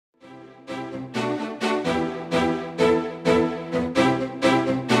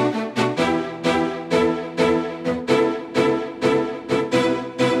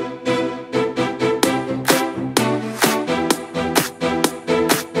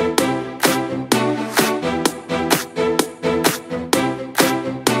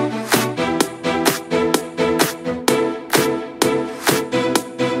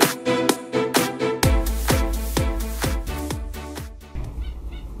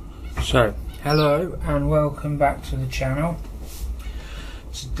So, hello and welcome back to the channel.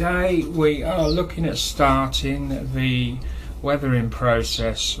 Today we are looking at starting the weathering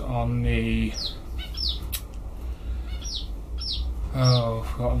process on the I've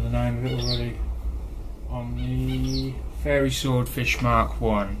forgotten the name of it already. On the Fairey Swordfish Mk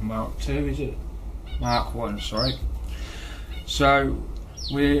I. Mark II, is it? Mark I, sorry. So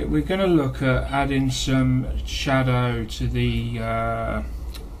we're going to look at adding some shadow to the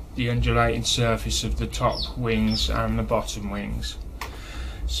undulating surface of the top wings and the bottom wings.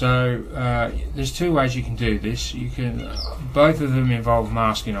 So there's two ways you can do this. Both of them involve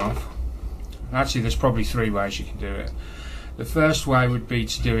masking off. Actually, there's probably three ways you can do it. The first way would be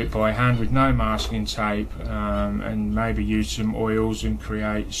to do it by hand with no masking tape, and maybe use some oils and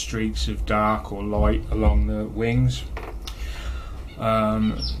create streaks of dark or light along the wings.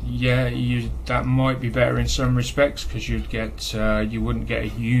 That might be better in some respects, because you wouldn't get a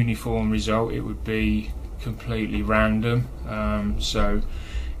uniform result. It would be completely random. So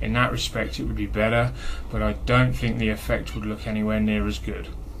in that respect it would be better, but I don't think the effect would look anywhere near as good.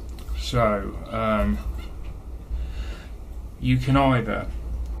 So you can either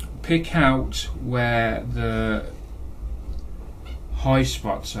pick out where the high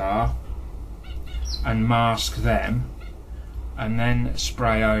spots are and mask them, and then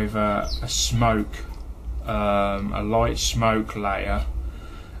spray over a light smoke layer,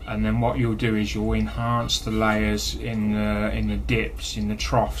 and then what you'll do is you'll enhance the layers in the dips, in the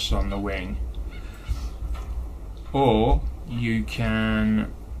troughs on the wing. Or you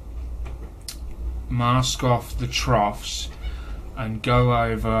can mask off the troughs and go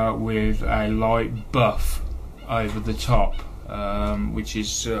over with a light buff over the top, which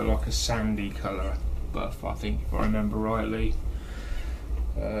is like a sandy colour buff, I think, if I remember rightly.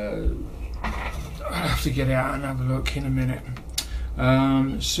 I'll have to get it out and have a look in a minute.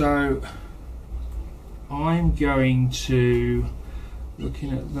 So I'm going to,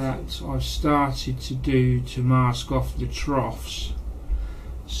 looking at that, I've started to mask off the troughs.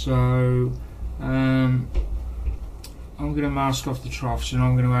 So I'm going to mask off the troughs, and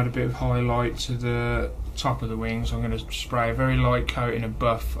I'm going to add a bit of highlight to the top of the wings. I'm going to spray a very light coating of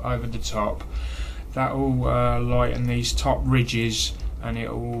buff over the top. That will lighten these top ridges, and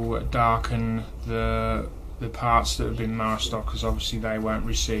it will darken the parts that have been masked off, because obviously they won't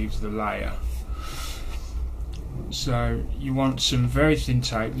receive the layer. So you want some very thin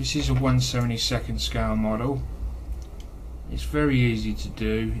tape. This is a 1/72 scale model. It's very easy to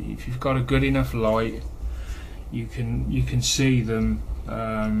do. If you've got a good enough light, you can see them.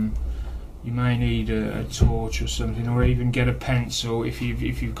 You may need a torch or something, or even get a pencil. If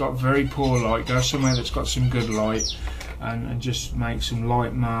you've got very poor light, go somewhere that's got some good light, and just make some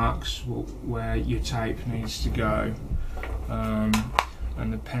light marks where your tape needs to go,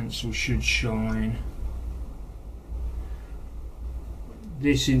 and the pencil should shine.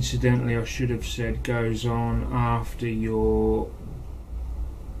 This, incidentally, I should have said, goes on after your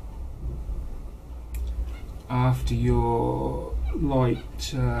light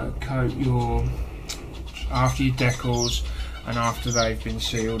coat, after your decals, and after they've been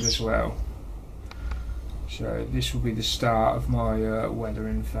sealed as well. So this will be the start of my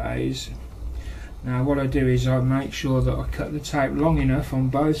weathering phase. Now what I do is I make sure that I cut the tape long enough on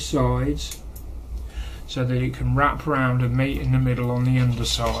both sides so that it can wrap around and meet in the middle on the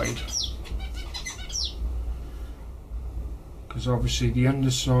underside, because obviously the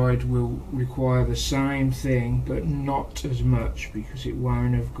underside will require the same thing, but not as much, because it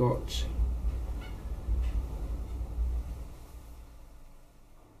won't have got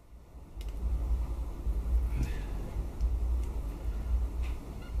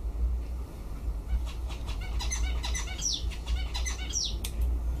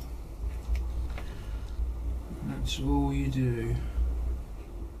that's all you do.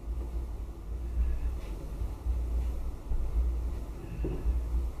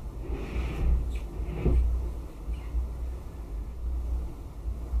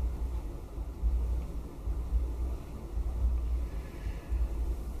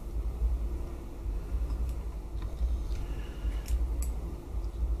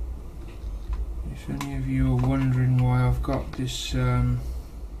 If any of you are wondering why I've got this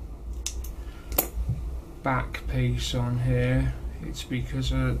back piece on here, it's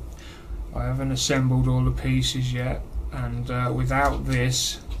because I haven't assembled all the pieces yet, and without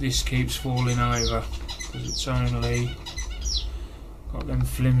this keeps falling over, because it's only got them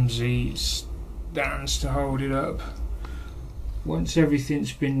flimsy stands to hold it up. Once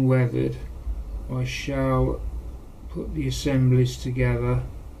everything's been weathered, I shall put the assemblies together,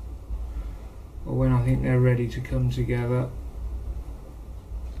 or when I think they're ready to come together,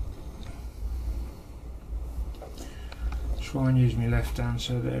 try and use my left hand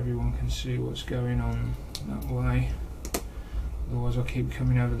so that everyone can see what's going on that way, otherwise I'll keep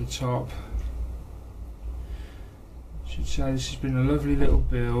coming over the top. I should say this has been a lovely little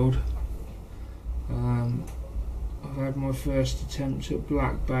build. I've had my first attempt at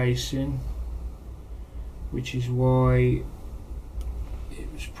black basing, which is why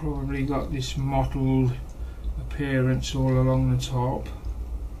it's probably got this mottled appearance all along the top.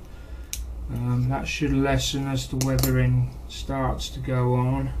 That should lessen as the weathering starts to go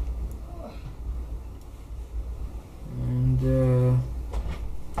on. And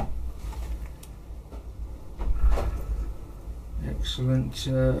excellent,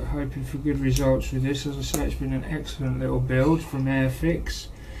 hoping for good results with this. As I say, it's been an excellent little build from Airfix.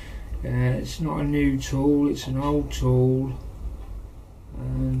 It's not a new tool, it's an old tool,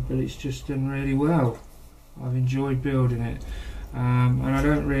 but it's just done really well. I've enjoyed building it. And I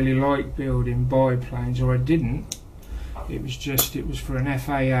don't really like building biplanes, or I didn't. It was for an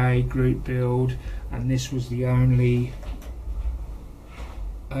FAA group build, and this was the only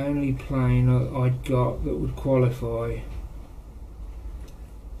plane I'd got that would qualify.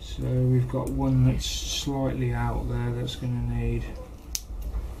 So we've got one that's slightly out there that's going to need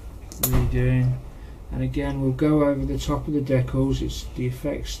redoing. And again, we'll go over the top of the decals. The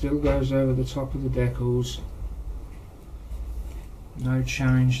effect still goes over the top of the decals. No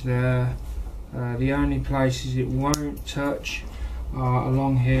change there. The only places it won't touch are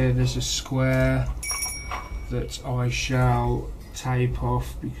along here. There's a square that I shall tape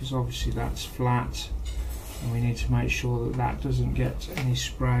off because obviously that's flat, and we need to make sure that that doesn't get any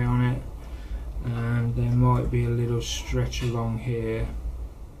spray on it. And there might be a little stretch along here,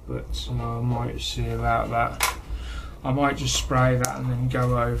 but I might see about that. I might just spray that and then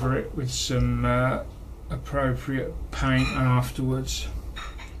go over it with some appropriate paint afterwards.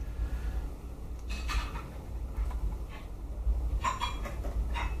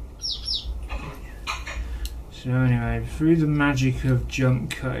 So anyway, through the magic of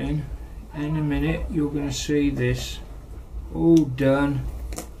jump cutting, in a minute you're going to see this all done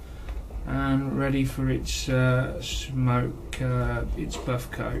and ready for its smoke, its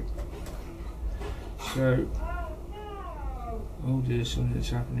buff coat. So, oh dear,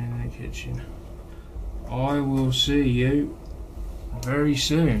 something's happening in the kitchen. I will see you very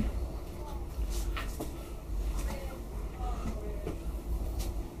soon.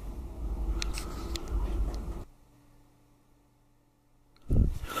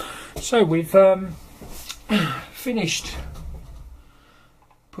 So we've finished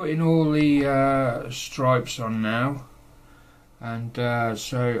putting all the stripes on now, and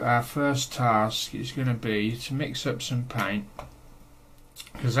so our first task is going to be to mix up some paint,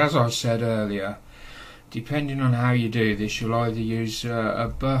 because as I said earlier, depending on how you do this, you'll either use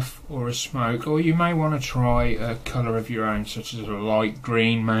a buff or a smoke, or you may want to try a colour of your own, such as a light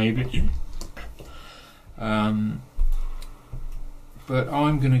green maybe. But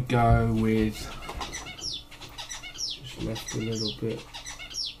I'm going to go with, just left a little bit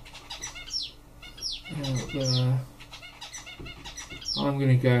out there, I'm going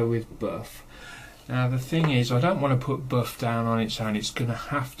to go with buff. Now the thing is, I don't want to put buff down on its own. It's going to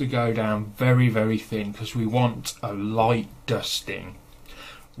have to go down very, very thin, because we want a light dusting.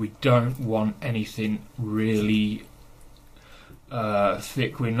 We don't want anything really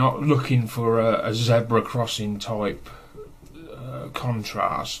thick. We're not looking for a zebra crossing type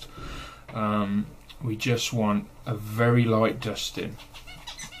contrast. We just want a very light dusting.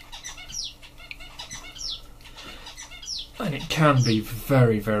 And it can be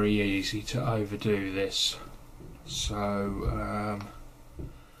very, very easy to overdo this, so we're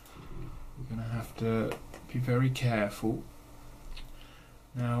going to have to be very careful.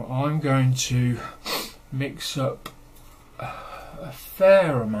 Now I'm going to mix up a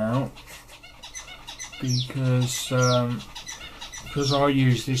fair amount, because I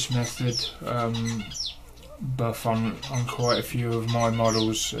use this method buff on quite a few of my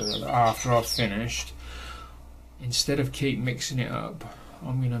models after I've finished. Instead of keep mixing it up,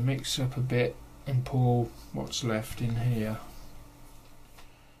 I'm going to mix up a bit and pour what's left in here,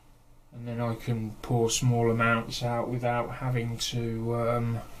 and then I can pour small amounts out without having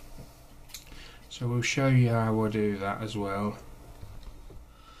to so we'll show you how I do that as well.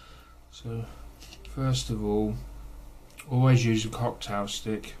 So first of all, always use a cocktail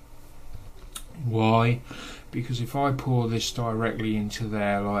stick. Why? Because if I pour this directly into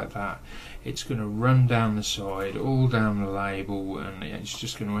there like that, it's going to run down the side, all down the label, and it's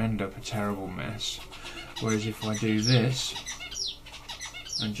just going to end up a terrible mess. Whereas if I do this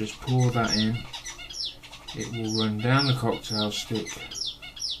and just pour that in, it will run down the cocktail stick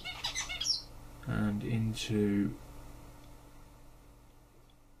and into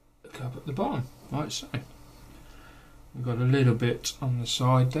cup at the bottom, like so. We've got a little bit on the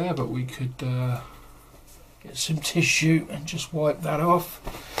side there, but we could get some tissue and just wipe that off.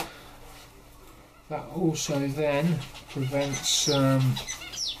 That also then prevents the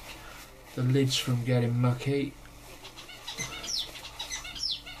lids from getting mucky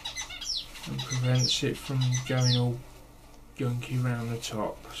and prevents it from going all gunky around the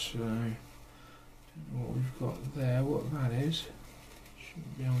top. So, don't know what we've got there, what that is.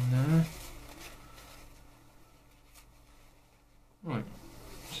 Shouldn't be on there. Right,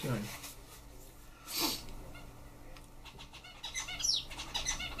 so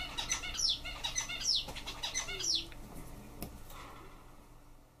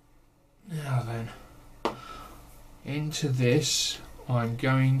now then, into this I'm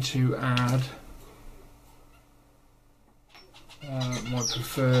going to add my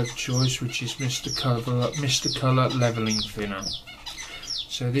preferred choice, which is Mr. Colour Leveling Thinner.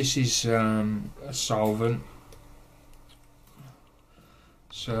 So this is a solvent.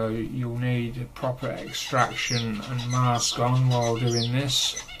 So you'll need a proper extraction and mask on while doing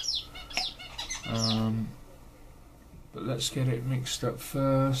this. But let's get it mixed up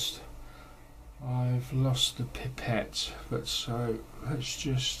first. I've lost the pipette, but so let's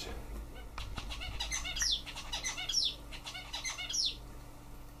just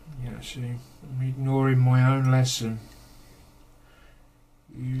see, I'm ignoring my own lesson.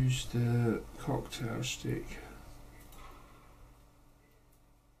 Use the cocktail stick.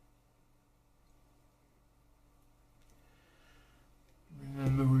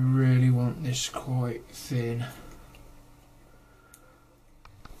 Remember, we really want this quite thin,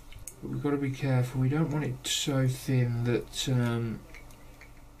 but we've got to be careful. We don't want it so thin that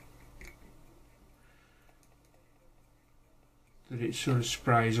that it sort of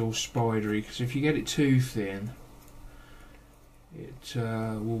sprays all spidery, because if you get it too thin, it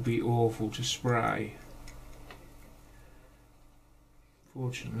will be awful to spray.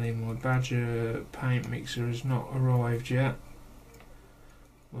 Fortunately, my Badger paint mixer has not arrived yet.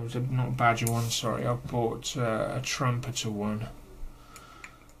 Well, it's not a Badger one, sorry, I bought a Trumpeter one.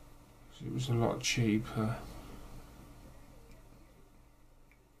 It was a lot cheaper.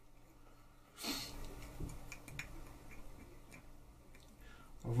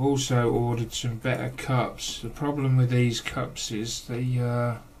 I've also ordered some better cups. The problem with these cups is they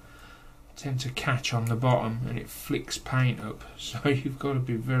tend to catch on the bottom and it flicks paint up, so you've got to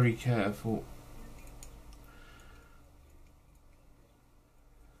be very careful.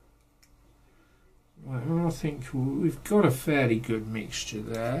 Right, well, I think we've got a fairly good mixture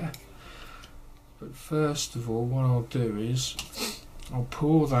there, but first of all what I'll do is I'll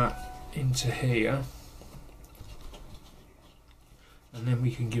pour that into here, and then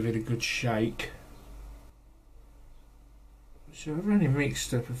we can give it a good shake. So I've only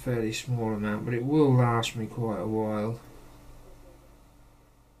mixed up a fairly small amount, but it will last me quite a while,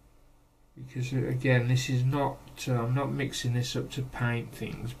 because again, this is not I'm not mixing this up to paint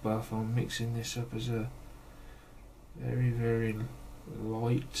things buff. I'm mixing this up as a very, very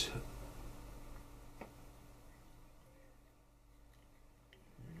light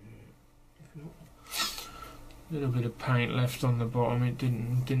little bit of paint left on the bottom. It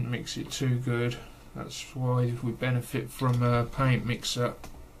didn't mix it too good. That's why we benefit from a paint mixer.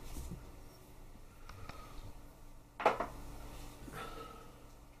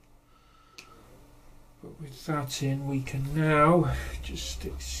 But with that in, we can now, just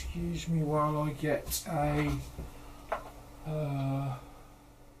excuse me while I get a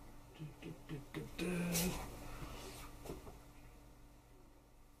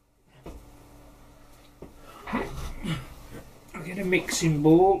I'll get a mixing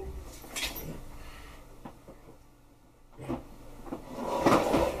bowl.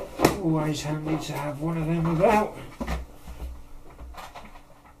 Always handy to have one of them about.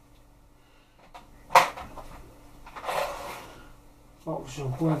 Box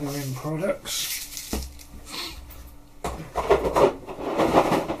of weathering products.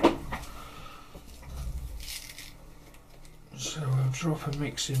 So I'll drop a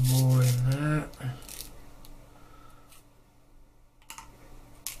mixing bowl in there.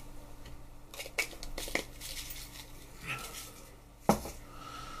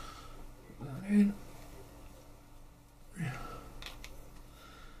 And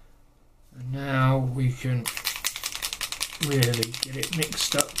now we can really get it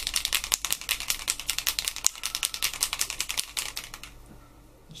mixed up.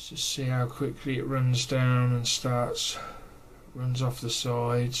 Let's just see how quickly it runs down and runs off the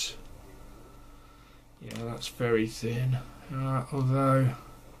sides. Yeah, that's very thin. Although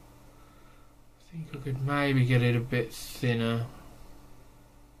I think I could maybe get it a bit thinner.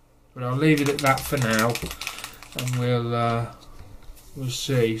 But I'll leave it at that for now, and we'll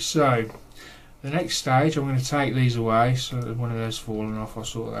see. So the next stage, I'm going to take these away. So that one of those falling off, I'll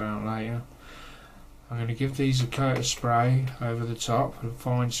sort that out later. I'm going to give these a coat of spray over the top, a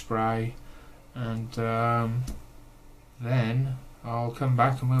fine spray, and then I'll come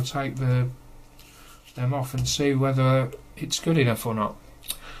back and we'll take them off and see whether it's good enough or not.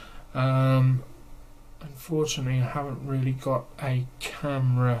 Unfortunately, I haven't really got a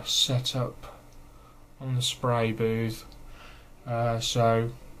camera set up on the spray booth,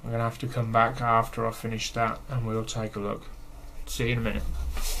 so I'm going to have to come back after I finish that and we'll take a look. See you in a minute.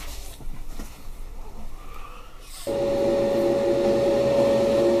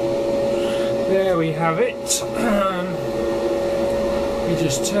 There we have it. We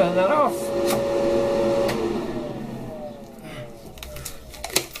just turn that off.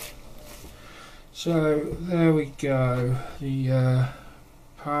 So there we go. The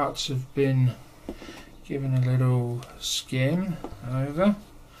parts have been given a little skim over.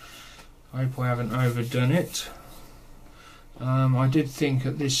 I hope I haven't overdone it. I did think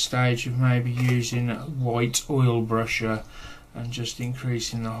at this stage of maybe using a white oil brusher and just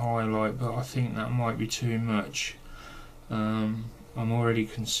increasing the highlight, but I think that might be too much. I'm already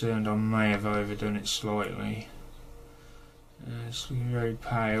concerned I may have overdone it slightly. It's looking very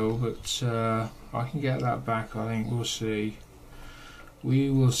pale, but I can get that back, I think. We'll see. We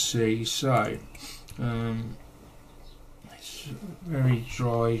will see. So it's very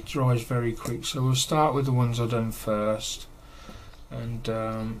dry, dries very quick, so we'll start with the ones I've done first, and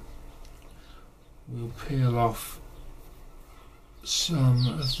we'll peel off some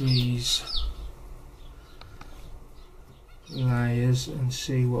of these layers and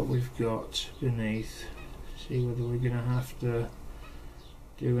see what we've got beneath. See whether we're going to have to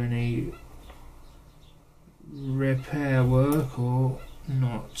do any repair work or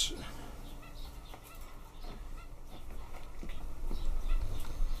not.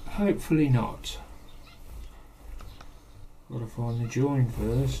 Hopefully not. Got to find the join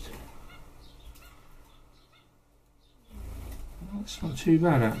first. That's not too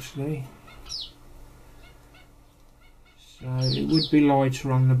bad actually. So it would be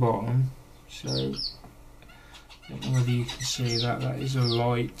lighter on the bottom. So I don't know whether you can see that. That is a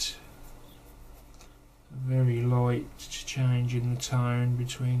light, a very light change in the tone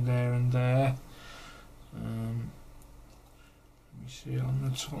between there and there. Let me see it on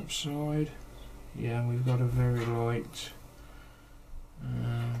the top side. Yeah, we've got a very light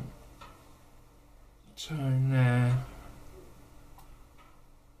tone there.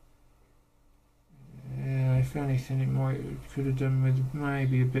 Yeah, if anything, could have done with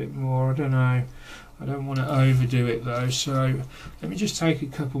maybe a bit more. I don't know. I don't want to overdo it though. So let me just take a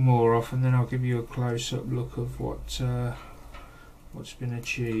couple more off, and then I'll give you a close-up look of what's been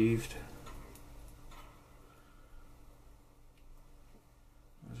achieved.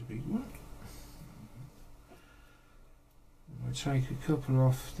 That's a big one. I'll take a couple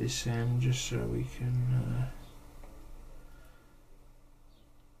off this end just so we can.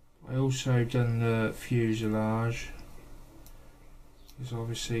 I also done the fuselage, because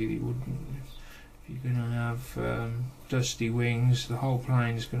obviously it wouldn't. If you're going to have dusty wings, the whole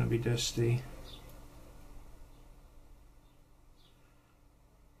plane is going to be dusty.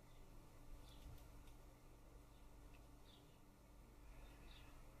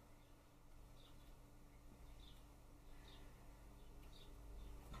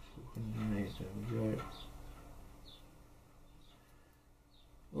 Underneath, there we go.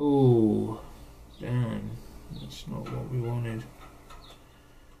 Oh, damn, that's not what we wanted.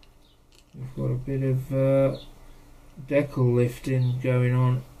 We've got a bit of decal lifting going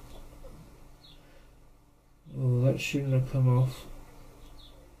on. Oh, that shouldn't have come off.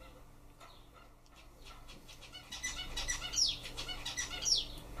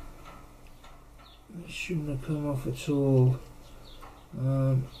 That shouldn't have come off at all.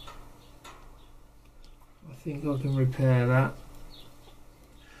 I think I can repair that.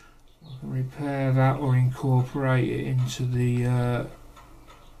 I can repair that or incorporate it into the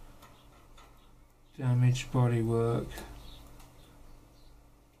damaged bodywork.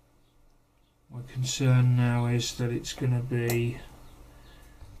 My concern now is that it's going to be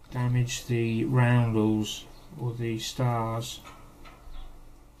damage the roundels or the stars.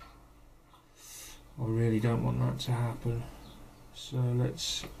 I really don't want that to happen. So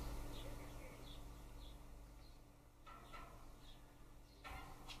let's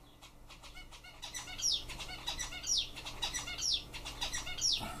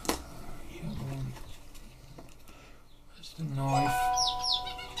the knife.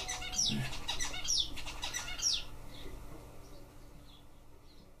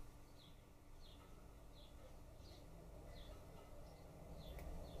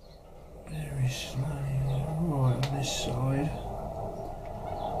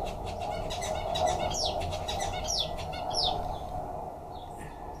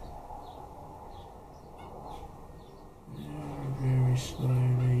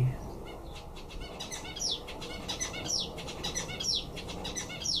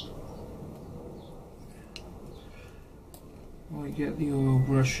 I get the oil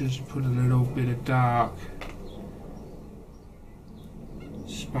brushes and put a little bit of dark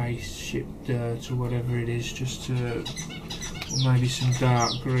spaceship dirt or whatever it is, just to, or maybe some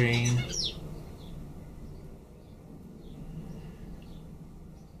dark green.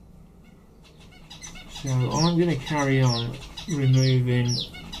 So I'm going to carry on removing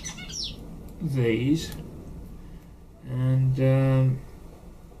these, and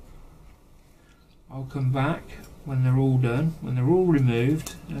I'll come back when they're all done, when they're all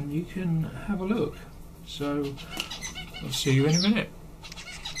removed, and you can have a look. So I'll see you in a minute.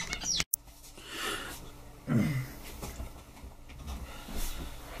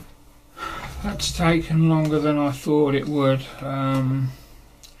 That's taken longer than I thought it would.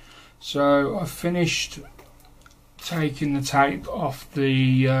 So I finished taking the tape off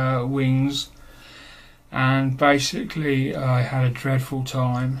the wings, and basically I had a dreadful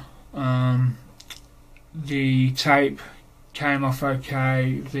time. The tape came off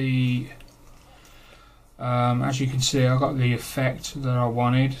okay. As you can see, I got the effect that I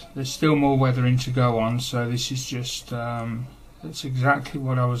wanted. There's still more weathering to go on, so this is just that's exactly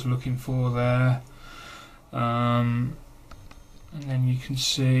what I was looking for there. And then you can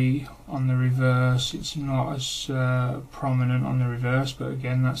see on the reverse, it's not as prominent on the reverse, but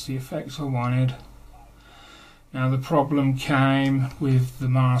again, that's the effect I wanted. Now the problem came with the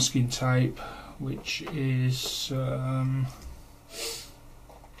masking tape, which is I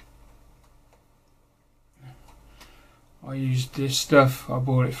used this stuff. I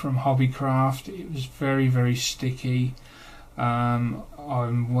bought it from Hobbycraft. It was very, very sticky.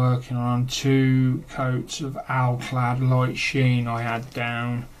 I'm working on 2 coats of Alclad light sheen I had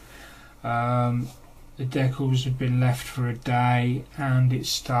down. The decals had been left for a day and it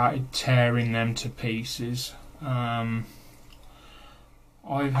started tearing them to pieces. I've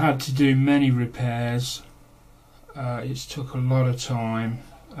had to do many repairs. It's took a lot of time.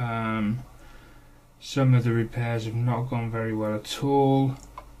 Some of the repairs have not gone very well at all,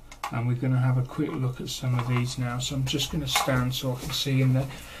 and we're going to have a quick look at some of these now. So I'm just going to stand so I can see in the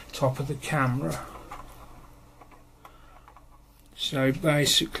top of the camera. So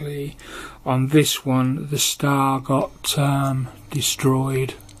basically on this one the star got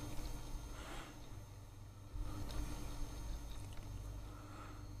destroyed.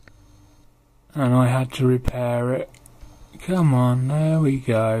 And I had to repair it. Come on, there we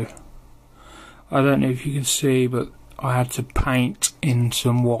go. I don't know if you can see, but I had to paint in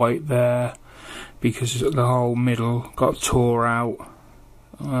some white there because the whole middle got tore out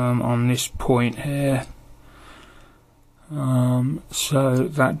on this point here. So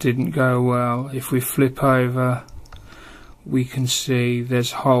that didn't go well. If we flip over, we can see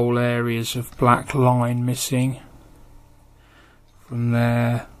there's whole areas of black line missing from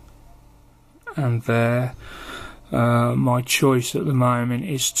there and there. My choice at the moment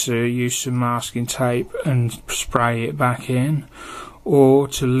is to use some masking tape and spray it back in, or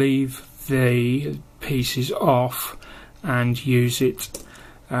to leave the pieces off and use it,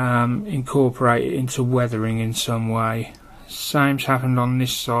 incorporate it into weathering in some way. Same's happened on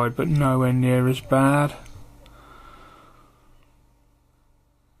this side, but nowhere near as bad.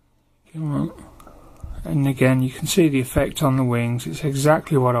 Come on. And again, you can see the effect on the wings. It's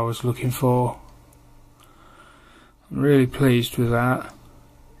exactly what I was looking for. I'm really pleased with that.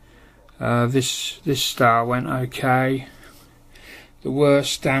 This star went okay. The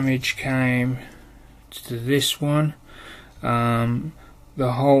worst damage came to this one.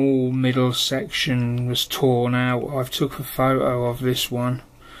 The whole middle section was torn out. I've took a photo of this one.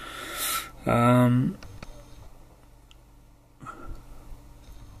 I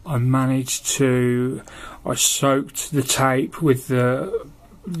soaked the tape with the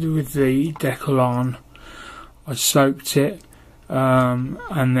decal on. I soaked it,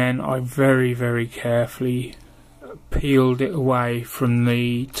 and then I very, very carefully peeled it away from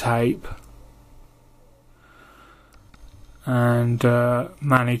the tape and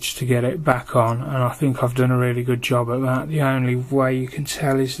managed to get it back on, and I think I've done a really good job at that. The only way you can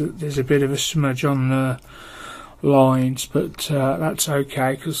tell is that there's a bit of a smudge on the lines, but that's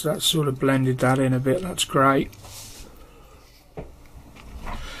okay because that sort of blended that in a bit. That's great.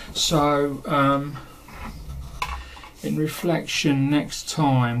 So in reflection, next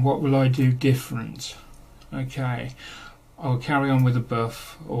time what will I do different? Okay, I'll carry on with the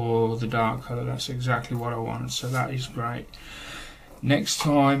buff or the dark colour. That's exactly what I want, so that is great. Next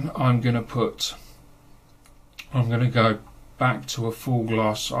time I'm going to go back to a full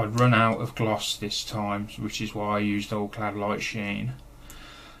gloss. I'd run out of gloss this time, which is why I used Alclad light sheen.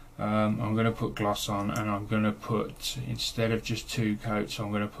 I'm going to put gloss on, and I'm going to put, instead of just 2 coats,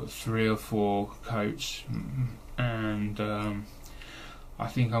 I'm going to put 3 or 4 coats, and I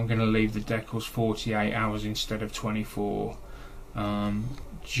think I'm going to leave the decals 48 hours instead of 24,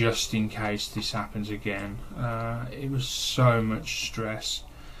 just in case this happens again. It was so much stress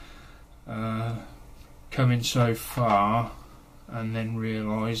coming so far and then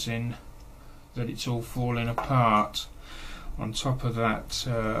realising that it's all falling apart. On top of that,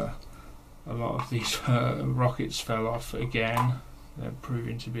 a lot of these rockets fell off again. They're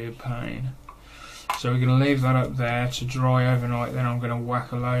proving to be a pain. So we're going to leave that up there to dry overnight. Then I'm going to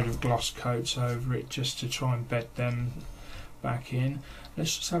whack a load of gloss coats over it just to try and bed them back in.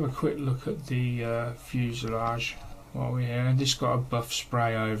 Let's just have a quick look at the fuselage while we're here. And this got a buff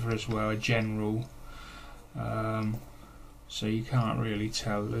spray over as well, a general. So you can't really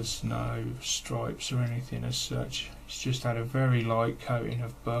tell, there's no stripes or anything as such. It's just had a very light coating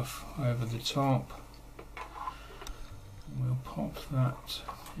of buff over the top. We'll pop that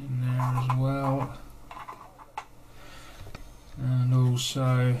in there as well. And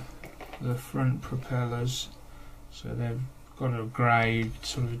also the front propellers, so they've got a grey,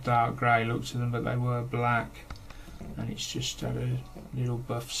 sort of dark grey look to them, but they were black, and it's just had a little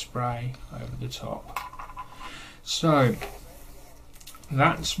buff spray over the top. So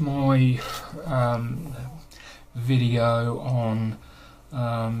that's my video on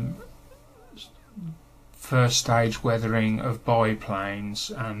first stage weathering of biplanes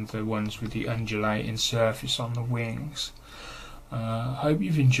and the ones with the undulating surface on the wings. Hope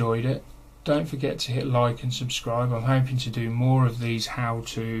you've enjoyed it. Don't forget to hit like and subscribe. I'm hoping to do more of these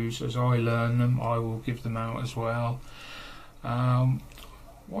how-tos. As I learn them, I will give them out as well.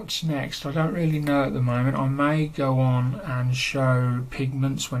 What's next? I don't really know at the moment. I may go on and show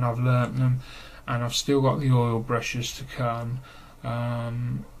pigments when I've learnt them, and I've still got the oil brushes to come.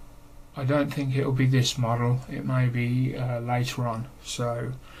 I don't think it'll be this model. It may be later on.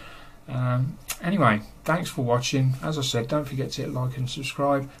 So anyway, thanks for watching. As I said, don't forget to hit like and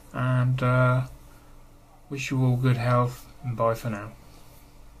subscribe, and wish you all good health, and bye for now.